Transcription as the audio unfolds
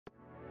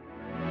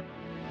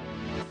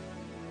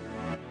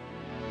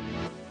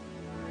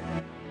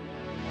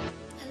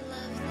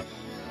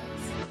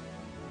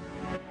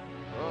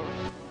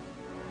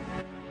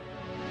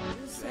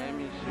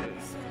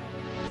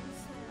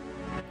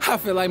I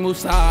feel like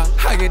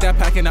Musaid. I get that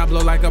pack and I blow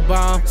like a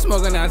bomb.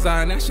 Smoking that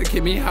Zion, that shit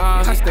keep me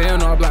high. I stay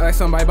on all black like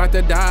somebody about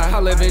to die. I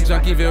live in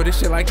Junkieville, this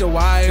shit like the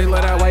wire. They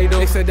love that white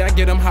dope, they said that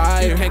get them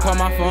higher. You can't call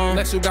my phone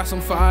unless you got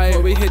some fire.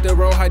 But we hit the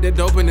road, hide the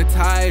dope in the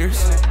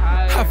tires.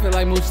 I feel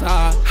like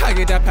Musaid. I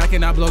get that pack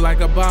and I blow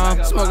like a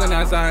bomb. Smoking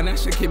that Zion, that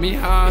shit keep me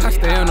high. I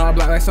stay on all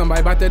black like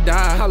somebody about to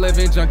die. I live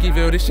in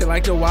Junkieville, this shit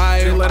like the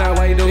wire. They love that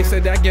white dope, they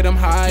said that get them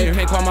higher. You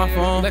can't call my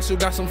phone unless you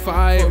got some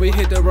fire. But we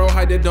hit the road,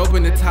 hide the dope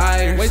in the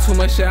tires. Way too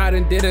much shit I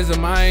done did as a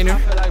minor.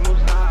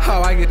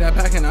 How I get that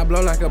pack and I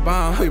blow like a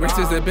bomb. We rich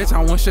as a bitch,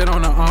 I want shit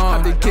on the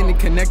arm. They getting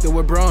connected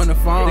with bro on the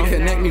phone. They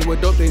connect me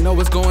with dope, they know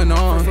what's going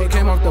on. They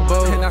came off the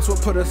boat, and that's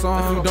what put us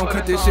on. If you don't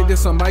cut this shit, then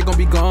somebody gon'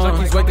 be gone.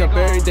 Junkies wake up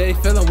every day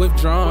feeling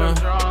withdrawn.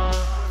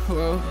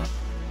 Whoa.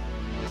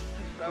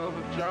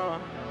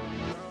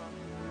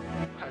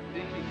 I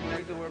think he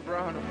connected with bro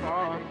on the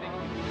phone.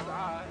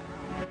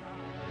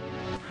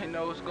 They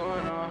know what's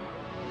going on.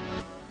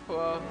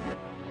 Whoa.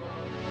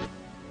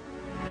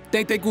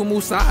 Think they cool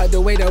Musaid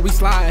the way that we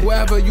slide.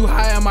 Wherever you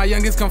hire, my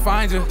youngest can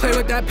find you. Play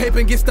with that paper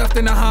and get stuffed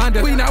in a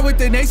Honda. We not with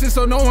the nation,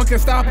 so no one can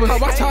stop us. I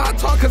watch how I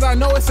talk, cause I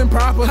know it's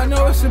improper. I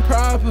know it's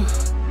improper.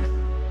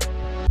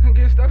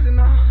 Get stuffed in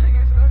a Honda.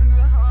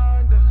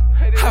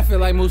 I feel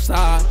like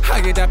Musaid.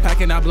 I get that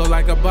pack and I blow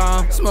like a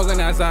bomb. Smoking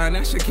that Zion,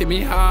 that shit keep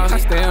me high. I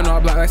stay on all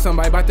black like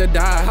somebody about to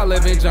die. I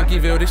live in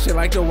Junkieville, this shit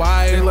like the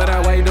wire. They love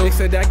that white dope, they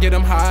said that get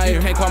them higher. You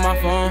can't call my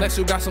phone unless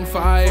you got some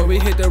fire. But we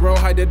hit the road,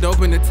 hide the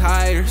dope in the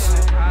tires.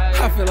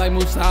 I feel like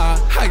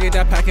Musaid. I get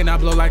that pack and I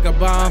blow like a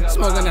bomb.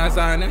 Smoking that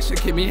Zion, that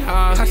shit keep me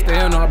high. I stay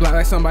on all black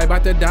like somebody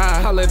about to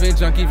die. I live in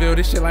Junkieville,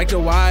 this shit like the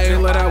wire. They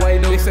love that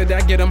white dope, they said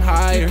that get them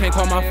higher. You can't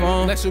call my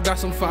phone unless you got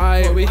some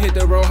fire. But we hit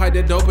the road, hide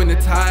the dope in the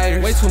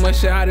tires. Way too much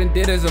shit I done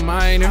did as a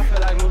minor.